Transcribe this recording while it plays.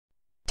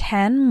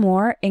10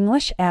 more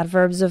English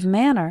adverbs of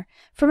manner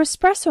from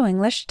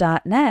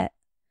espressoenglish.net.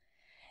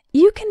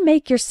 You can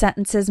make your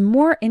sentences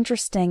more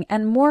interesting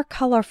and more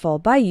colorful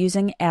by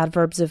using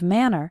adverbs of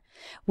manner,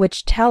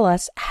 which tell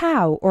us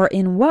how or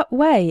in what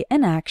way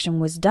an action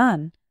was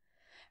done.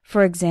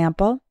 For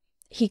example,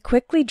 he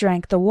quickly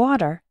drank the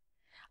water.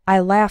 I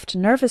laughed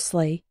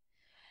nervously.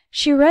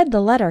 She read the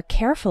letter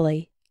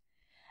carefully.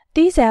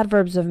 These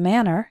adverbs of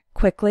manner,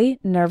 quickly,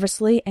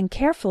 nervously, and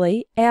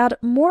carefully, add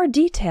more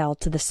detail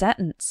to the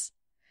sentence.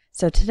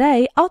 So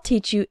today I'll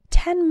teach you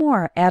 10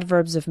 more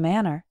adverbs of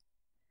manner.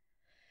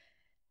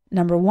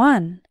 Number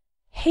 1.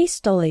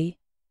 Hastily.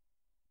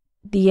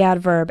 The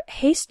adverb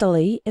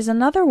hastily is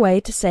another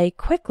way to say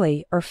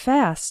quickly or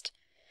fast.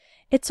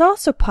 It's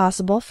also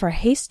possible for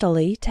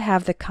hastily to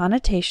have the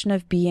connotation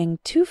of being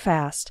too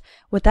fast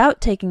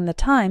without taking the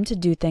time to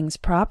do things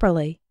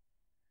properly.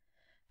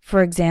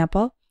 For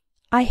example,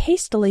 I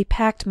hastily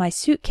packed my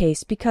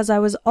suitcase because I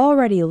was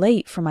already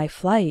late for my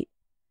flight.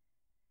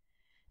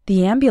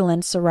 The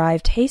ambulance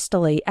arrived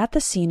hastily at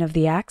the scene of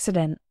the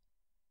accident.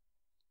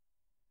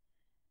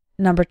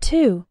 Number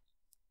 2.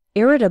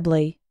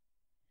 Irritably.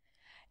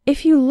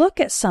 If you look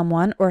at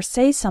someone or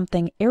say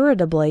something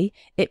irritably,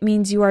 it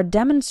means you are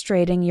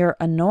demonstrating your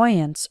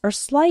annoyance or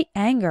slight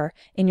anger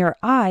in your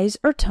eyes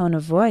or tone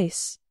of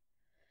voice.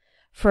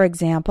 For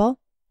example,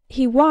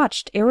 he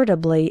watched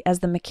irritably as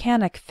the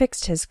mechanic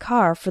fixed his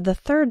car for the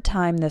 3rd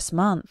time this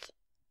month.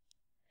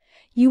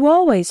 You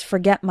always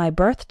forget my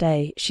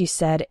birthday, she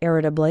said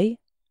irritably.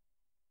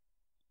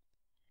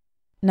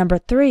 Number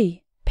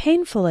 3.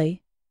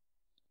 Painfully.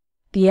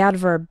 The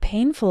adverb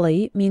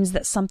painfully means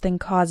that something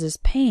causes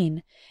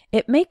pain.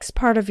 It makes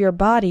part of your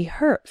body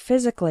hurt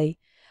physically,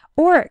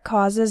 or it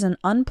causes an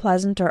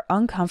unpleasant or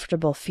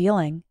uncomfortable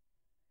feeling.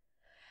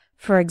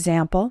 For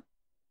example,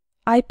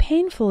 I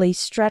painfully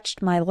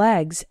stretched my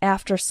legs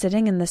after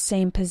sitting in the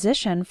same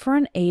position for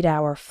an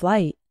 8-hour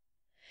flight.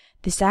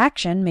 This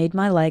action made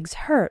my legs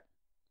hurt.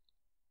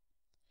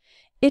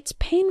 It's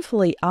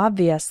painfully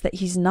obvious that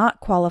he's not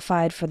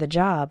qualified for the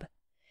job.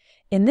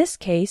 In this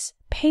case,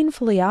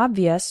 painfully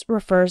obvious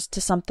refers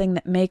to something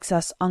that makes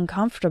us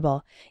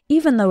uncomfortable,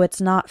 even though it's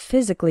not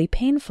physically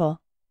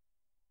painful.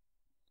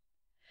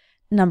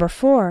 Number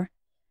 4.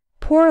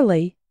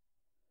 Poorly.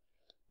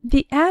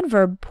 The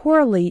adverb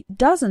poorly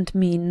doesn't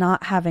mean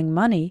not having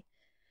money.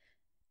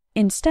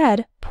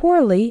 Instead,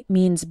 poorly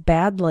means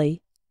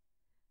badly.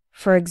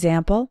 For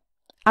example,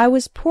 I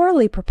was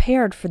poorly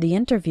prepared for the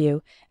interview,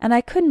 and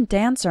I couldn't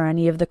answer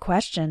any of the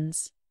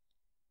questions.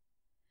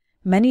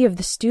 Many of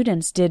the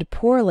students did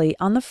poorly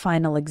on the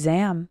final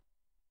exam.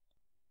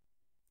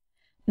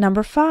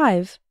 Number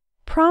 5.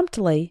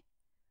 Promptly.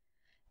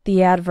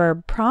 The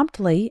adverb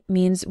promptly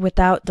means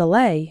without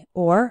delay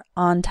or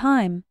on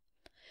time.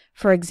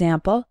 For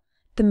example,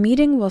 the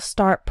meeting will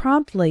start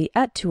promptly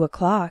at 2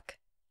 o'clock.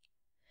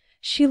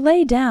 She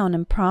lay down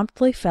and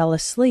promptly fell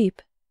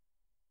asleep.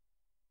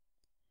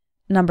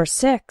 Number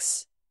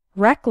 6.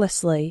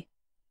 Recklessly.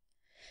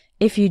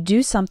 If you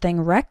do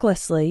something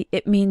recklessly,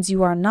 it means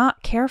you are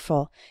not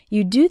careful.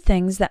 You do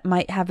things that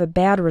might have a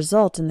bad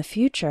result in the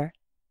future.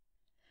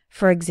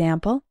 For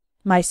example,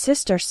 my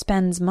sister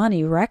spends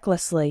money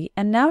recklessly,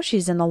 and now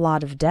she's in a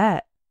lot of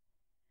debt.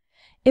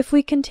 If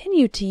we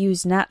continue to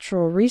use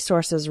natural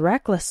resources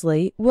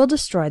recklessly, we'll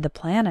destroy the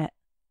planet.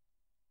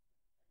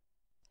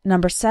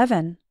 Number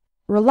 7.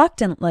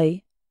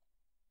 Reluctantly.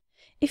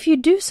 If you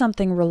do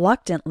something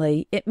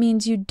reluctantly, it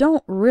means you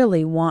don't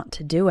really want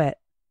to do it.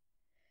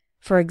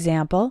 For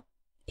example,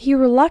 he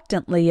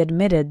reluctantly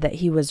admitted that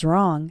he was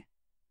wrong.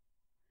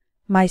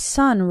 My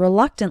son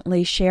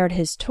reluctantly shared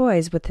his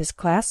toys with his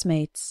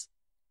classmates.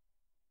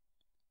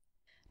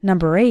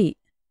 Number 8.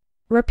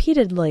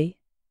 Repeatedly.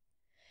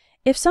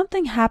 If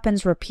something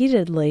happens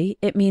repeatedly,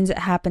 it means it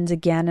happens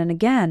again and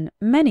again,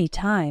 many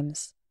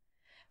times.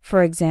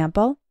 For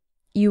example,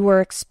 you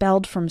were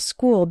expelled from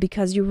school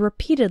because you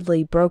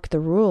repeatedly broke the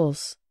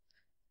rules.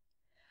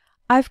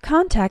 I've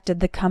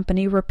contacted the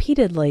company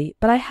repeatedly,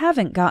 but I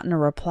haven't gotten a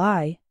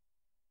reply.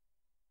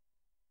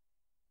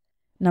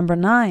 Number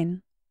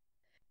 9.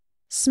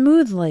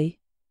 Smoothly.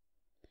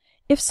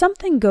 If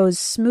something goes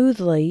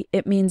smoothly,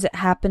 it means it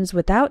happens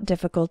without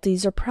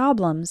difficulties or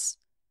problems.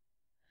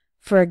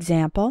 For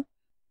example,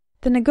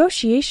 the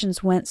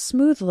negotiations went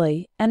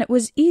smoothly, and it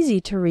was easy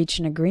to reach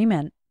an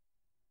agreement.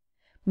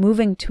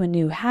 Moving to a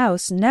new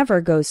house never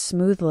goes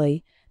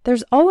smoothly.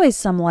 There's always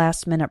some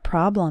last-minute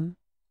problem.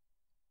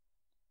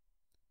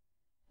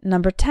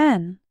 Number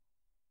 10.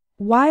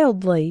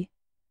 Wildly.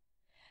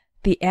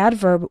 The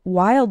adverb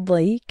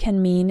wildly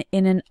can mean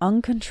in an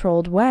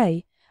uncontrolled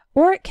way,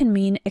 or it can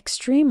mean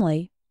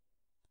extremely.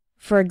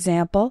 For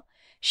example,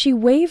 she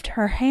waved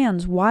her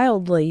hands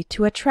wildly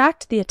to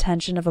attract the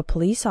attention of a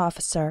police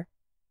officer.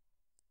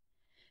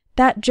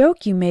 That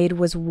joke you made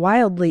was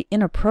wildly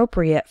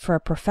inappropriate for a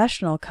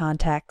professional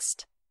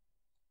context.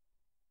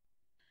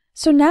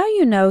 So now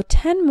you know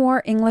 10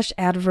 more English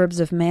adverbs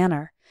of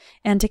manner.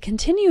 And to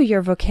continue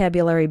your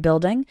vocabulary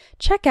building,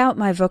 check out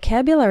my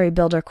Vocabulary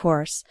Builder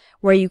course,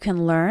 where you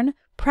can learn,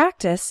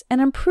 Practice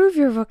and improve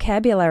your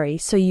vocabulary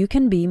so you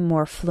can be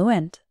more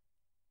fluent.